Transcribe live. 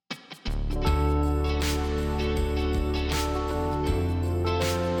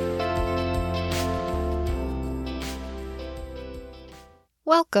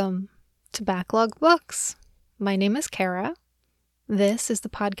Welcome to Backlog Books. My name is Kara. This is the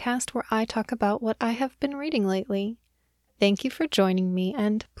podcast where I talk about what I have been reading lately. Thank you for joining me,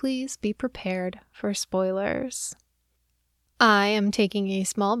 and please be prepared for spoilers. I am taking a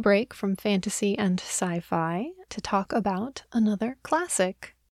small break from fantasy and sci-fi to talk about another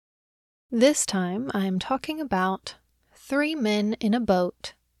classic. This time I am talking about Three Men in a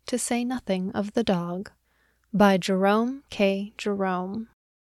Boat, to Say Nothing of the Dog, by Jerome K. Jerome.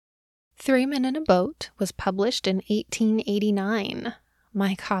 Three Men in a Boat was published in 1889.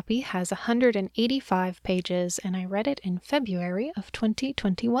 My copy has 185 pages, and I read it in February of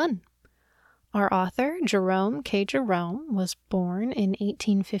 2021. Our author, Jerome K. Jerome, was born in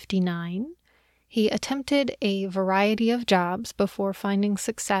 1859. He attempted a variety of jobs before finding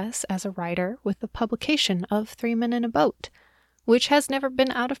success as a writer with the publication of Three Men in a Boat, which has never been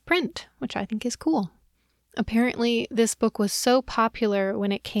out of print, which I think is cool. Apparently, this book was so popular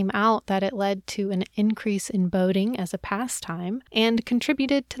when it came out that it led to an increase in boating as a pastime and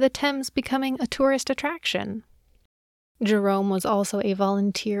contributed to the Thames becoming a tourist attraction. Jerome was also a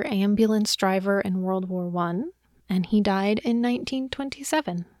volunteer ambulance driver in World War I, and he died in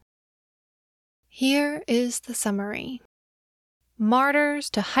 1927. Here is the summary. Martyrs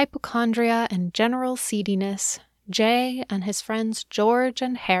to hypochondria and general seediness, Jay and his friends George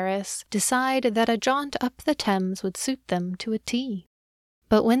and Harris decide that a jaunt up the Thames would suit them to a T.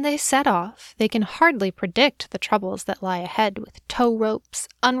 But when they set off, they can hardly predict the troubles that lie ahead with tow ropes,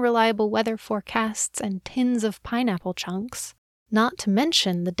 unreliable weather forecasts, and tins of pineapple chunks, not to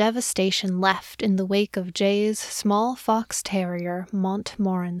mention the devastation left in the wake of Jay's small fox terrier,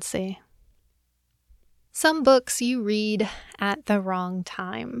 Montmorency. Some books you read at the wrong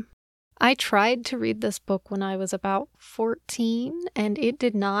time. I tried to read this book when I was about 14, and it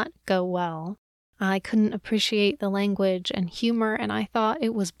did not go well. I couldn't appreciate the language and humor, and I thought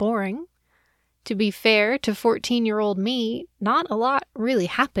it was boring. To be fair to 14-year-old me, not a lot really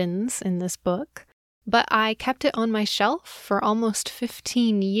happens in this book, but I kept it on my shelf for almost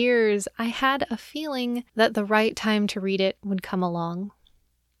 15 years. I had a feeling that the right time to read it would come along.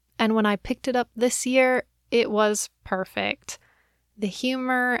 And when I picked it up this year, it was perfect. The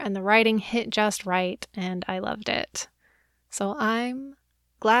humor and the writing hit just right, and I loved it. So I'm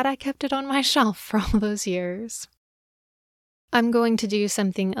glad I kept it on my shelf for all those years. I'm going to do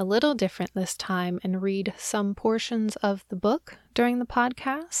something a little different this time and read some portions of the book during the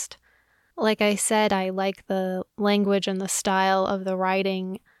podcast. Like I said, I like the language and the style of the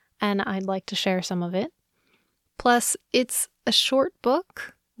writing, and I'd like to share some of it. Plus, it's a short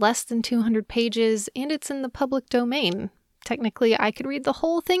book, less than 200 pages, and it's in the public domain. Technically, I could read the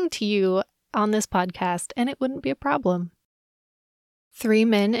whole thing to you on this podcast, and it wouldn't be a problem. Three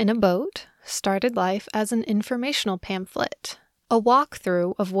Men in a Boat started life as an informational pamphlet, a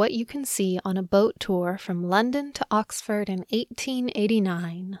walkthrough of what you can see on a boat tour from London to Oxford in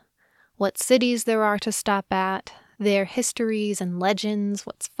 1889. What cities there are to stop at, their histories and legends,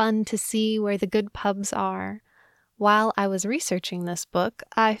 what's fun to see, where the good pubs are. While I was researching this book,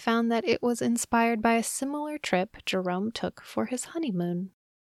 I found that it was inspired by a similar trip Jerome took for his honeymoon.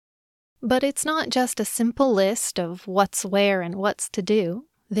 But it's not just a simple list of what's where and what's to do.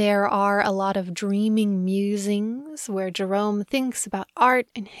 There are a lot of dreaming musings where Jerome thinks about art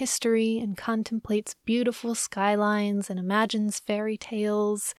and history and contemplates beautiful skylines and imagines fairy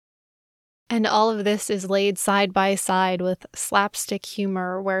tales. And all of this is laid side by side with slapstick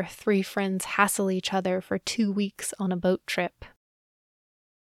humor where three friends hassle each other for 2 weeks on a boat trip.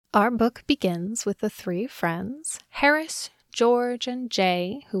 Our book begins with the three friends, Harris, George, and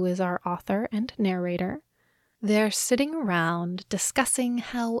Jay, who is our author and narrator. They're sitting around discussing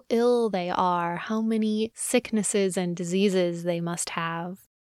how ill they are, how many sicknesses and diseases they must have.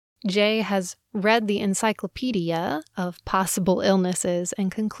 Jay has read the encyclopedia of possible illnesses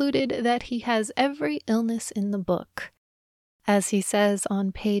and concluded that he has every illness in the book. As he says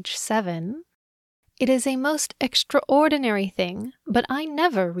on page 7, "It is a most extraordinary thing, but I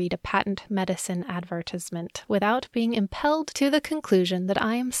never read a patent medicine advertisement without being impelled to the conclusion that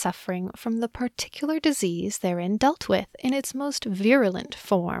I am suffering from the particular disease therein dealt with in its most virulent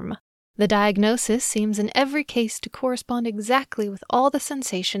form. The diagnosis seems in every case to correspond exactly with all the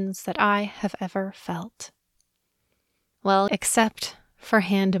sensations that I have ever felt." Well, except for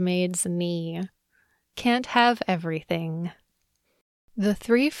Handmaid's Knee. Can't have everything. The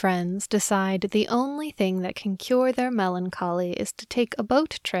three friends decide the only thing that can cure their melancholy is to take a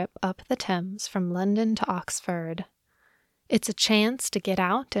boat trip up the Thames from London to Oxford. It's a chance to get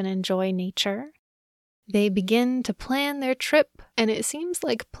out and enjoy nature. They begin to plan their trip, and it seems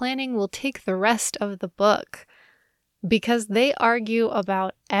like planning will take the rest of the book. because they argue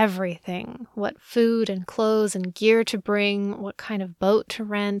about everything: what food and clothes and gear to bring, what kind of boat to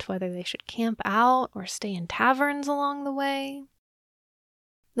rent, whether they should camp out or stay in taverns along the way.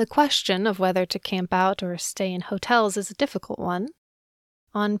 The question of whether to camp out or stay in hotels is a difficult one.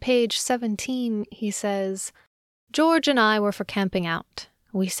 On page 17, he says, "George and I were for camping out.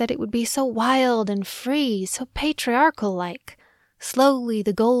 We said it would be so wild and free, so patriarchal-like. Slowly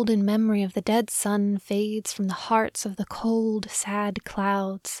the golden memory of the dead sun fades from the hearts of the cold, sad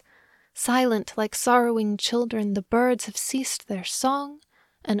clouds. Silent like sorrowing children, the birds have ceased their song,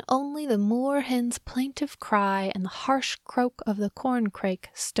 and only the moor-hen's plaintive cry and the harsh croak of the corncrake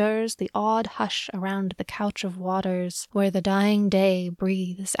stirs the awed hush around the couch of waters where the dying day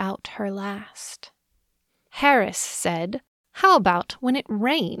breathes out her last." Harris said, "How about when it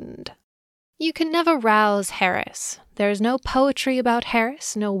rained?" You can never rouse Harris. There is no poetry about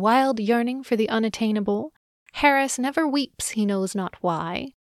Harris, no wild yearning for the unattainable. Harris never weeps, he knows not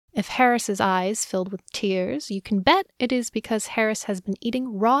why. If Harris's eyes filled with tears, you can bet it is because Harris has been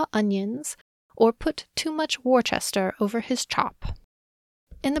eating raw onions or put too much Worcester over his chop.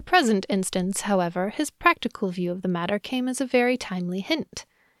 In the present instance, however, his practical view of the matter came as a very timely hint.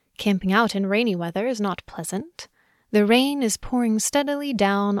 Camping out in rainy weather is not pleasant. The rain is pouring steadily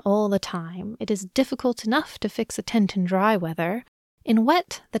down all the time. It is difficult enough to fix a tent in dry weather. In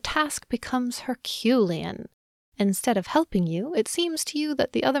wet, the task becomes Herculean. Instead of helping you, it seems to you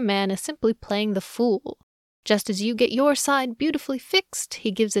that the other man is simply playing the fool. Just as you get your side beautifully fixed,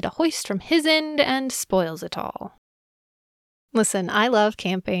 he gives it a hoist from his end and spoils it all. Listen, I love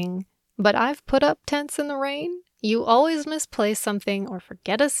camping, but I've put up tents in the rain. You always misplace something or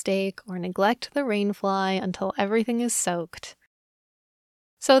forget a stake or neglect the rainfly until everything is soaked.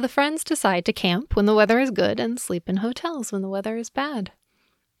 So the friends decide to camp when the weather is good and sleep in hotels when the weather is bad.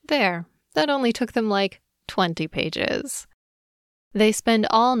 There, that only took them like 20 pages. They spend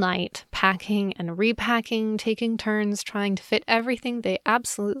all night packing and repacking, taking turns trying to fit everything they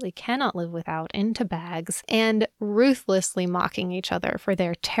absolutely cannot live without into bags, and ruthlessly mocking each other for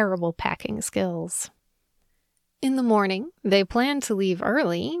their terrible packing skills. In the morning, they plan to leave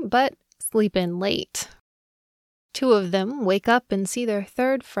early, but sleep in late. Two of them wake up and see their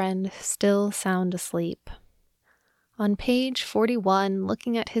third friend still sound asleep. On page 41,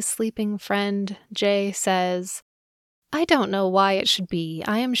 looking at his sleeping friend, Jay says, "I don't know why it should be,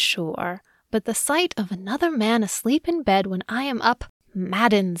 I am sure, but the sight of another man asleep in bed when I am up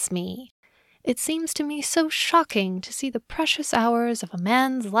maddens me. It seems to me so shocking to see the precious hours of a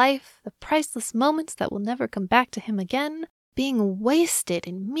man's life, the priceless moments that will never come back to him again, being wasted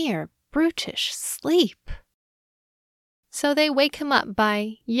in mere brutish sleep." So they wake him up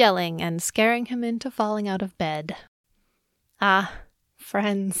by yelling and scaring him into falling out of bed. Ah,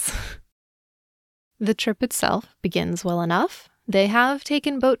 friends. The trip itself begins well enough. They have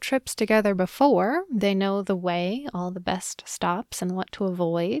taken boat trips together before. They know the way, all the best stops, and what to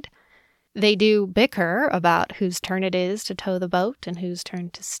avoid. They do bicker about whose turn it is to tow the boat and whose turn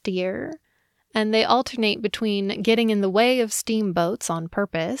to steer. And they alternate between getting in the way of steamboats on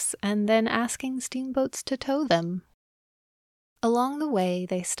purpose and then asking steamboats to tow them. Along the way,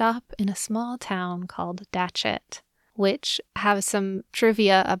 they stop in a small town called Datchet, which have some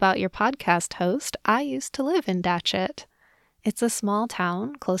trivia about your podcast host. I used to live in Datchet. It's a small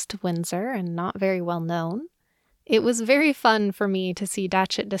town close to Windsor and not very well known. It was very fun for me to see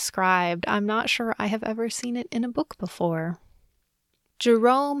Datchet described. I'm not sure I have ever seen it in a book before.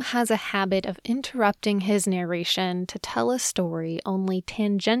 Jerome has a habit of interrupting his narration to tell a story only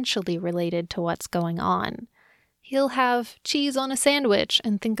tangentially related to what's going on. He'll have cheese on a sandwich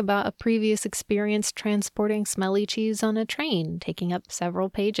and think about a previous experience transporting smelly cheese on a train, taking up several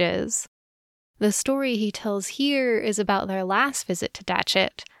pages. The story he tells here is about their last visit to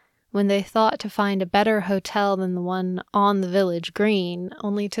Datchet, when they thought to find a better hotel than the one on the village green,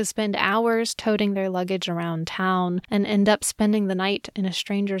 only to spend hours toting their luggage around town and end up spending the night in a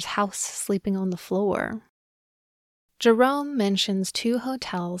stranger's house sleeping on the floor. Jerome mentions 2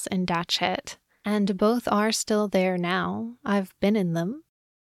 hotels in Datchet, and both are still there now. I've been in them.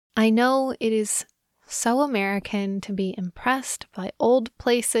 I know it is so American to be impressed by old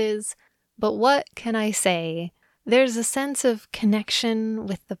places, but what can I say? There's a sense of connection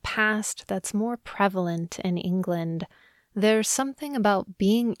with the past that's more prevalent in England. There's something about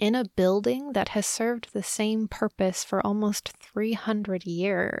being in a building that has served the same purpose for almost 300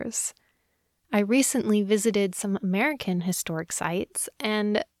 years. I recently visited some American historic sites,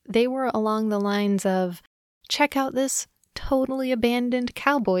 and they were along the lines of, check out this totally abandoned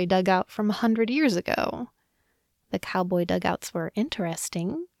cowboy dugout from 100 years ago. The cowboy dugouts were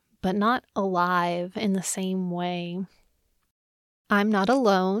interesting, but not alive in the same way. I'm not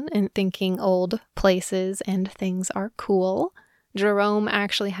alone in thinking old places and things are cool. Jerome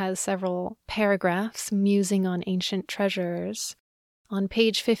actually has several paragraphs musing on ancient treasures. On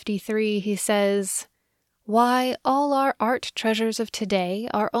page 53, he says, "Why, all our art treasures of today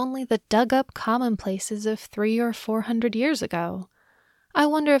are only the dug-up commonplaces of 300 or 400 years ago. I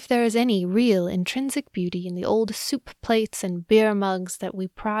wonder if there is any real intrinsic beauty in the old soup plates and beer mugs that we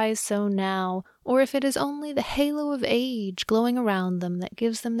prize so now, or if it is only the halo of age glowing around them that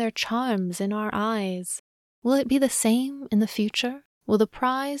gives them their charms in our eyes. Will it be the same in the future? Will the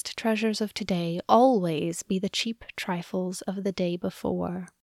prized treasures of today always be the cheap trifles of the day before?"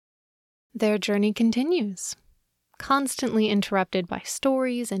 Their journey continues, constantly interrupted by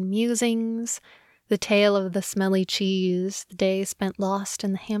stories and musings. The tale of the smelly cheese, the day spent lost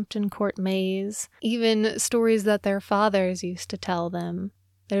in the Hampton Court maze, even stories that their fathers used to tell them.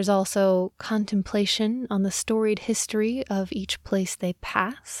 There's also contemplation on the storied history of each place they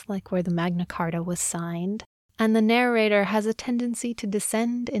pass, like where the Magna Carta was signed, and the narrator has a tendency to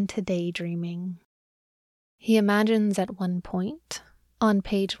descend into daydreaming. He imagines at one point, on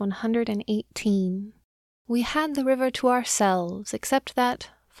page 118, "We had the river to ourselves, except that,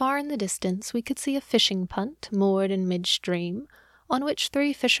 far in the distance, we could see a fishing punt moored in midstream, on which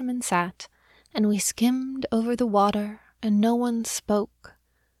 3 fishermen sat, and we skimmed over the water, and no one spoke.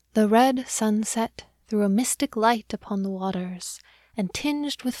 The red sunset threw a mystic light upon the waters, and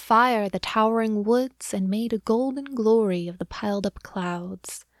tinged with fire the towering woods, and made a golden glory of the piled-up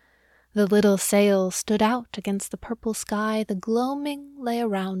clouds. The little sail stood out against the purple sky, the gloaming lay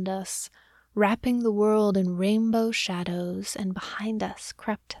around us, wrapping the world in rainbow shadows, and behind us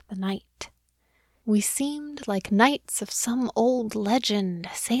crept the night. We seemed like knights of some old legend,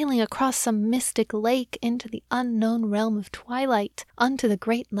 sailing across some mystic lake into the unknown realm of twilight, unto the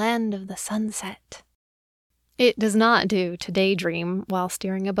great land of the sunset." It does not do to daydream while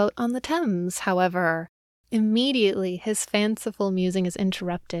steering a boat on the Thames, however. Immediately his fanciful musing is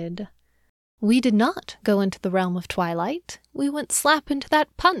interrupted. "We did not go into the realm of twilight. We went slap into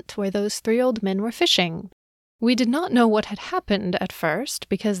that punt where those 3 old men were fishing. We did not know what had happened at first,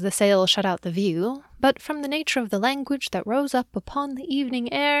 because the sail shut out the view, but from the nature of the language that rose up upon the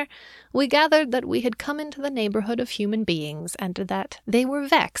evening air, we gathered that we had come into the neighborhood of human beings, and that they were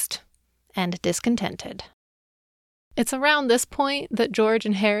vexed and discontented." It's around this point that George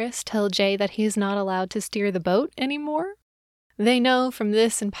and Harris tell Jay that he is not allowed to steer the boat anymore. They know from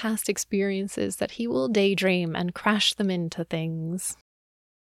this and past experiences that he will daydream and crash them into things.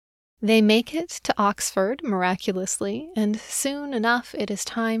 They make it to Oxford miraculously, and soon enough it is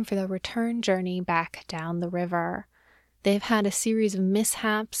time for the return journey back down the river. They've had a series of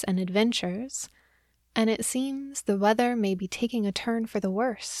mishaps and adventures, and it seems the weather may be taking a turn for the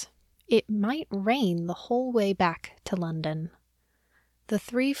worse. It might rain the whole way back to London. The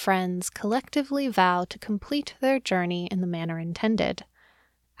 3 friends collectively vow to complete their journey in the manner intended.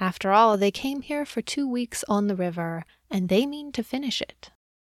 After all, they came here for 2 weeks on the river, and they mean to finish it.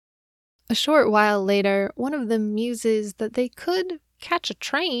 A short while later, one of them muses that they could catch a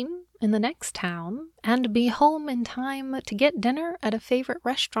train in the next town and be home in time to get dinner at a favorite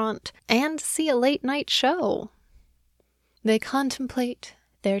restaurant and see a late-night show. They contemplate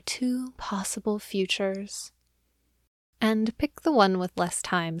their 2 possible futures and pick the one with less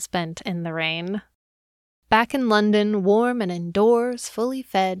time spent in the rain. Back in London, warm and indoors, fully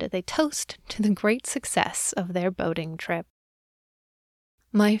fed, they toast to the great success of their boating trip.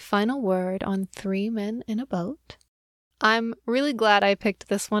 My final word on 3 Men in a Boat. I'm really glad I picked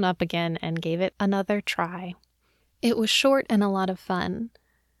this one up again and gave it another try. It was short and a lot of fun.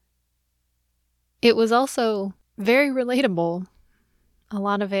 It was also very relatable. A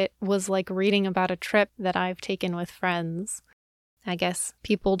lot of it was like reading about a trip that I've taken with friends. I guess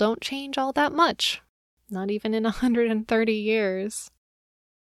people don't change all that much, not even in 130 years.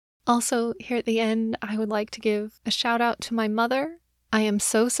 Also, here at the end, I would like to give a shout out to my mother. I am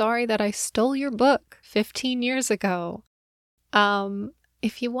so sorry that I stole your book 15 years ago.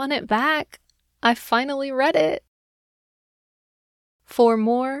 If you want it back, I finally read it. For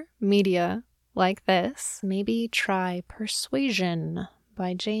more media like this, maybe try Persuasion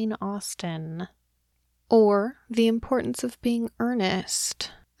by Jane Austen, or The Importance of Being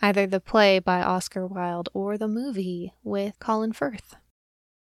Earnest, either the play by Oscar Wilde or the movie with Colin Firth.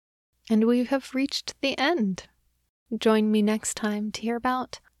 And we have reached the end. Join me next time to hear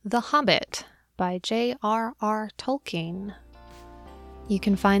about The Hobbit by J.R.R. Tolkien. You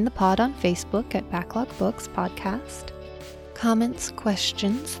can find the pod on Facebook at Backlog Books Podcast. Comments,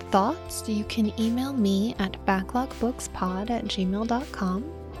 questions, thoughts, you can email me at backlogbookspod@gmail.com.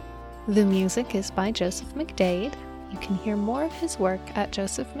 The music is by Joseph McDade. You can hear more of his work at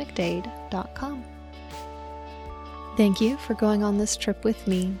josephmcdade.com. Thank you for going on this trip with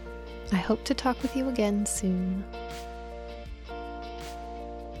me. I hope to talk with you again soon.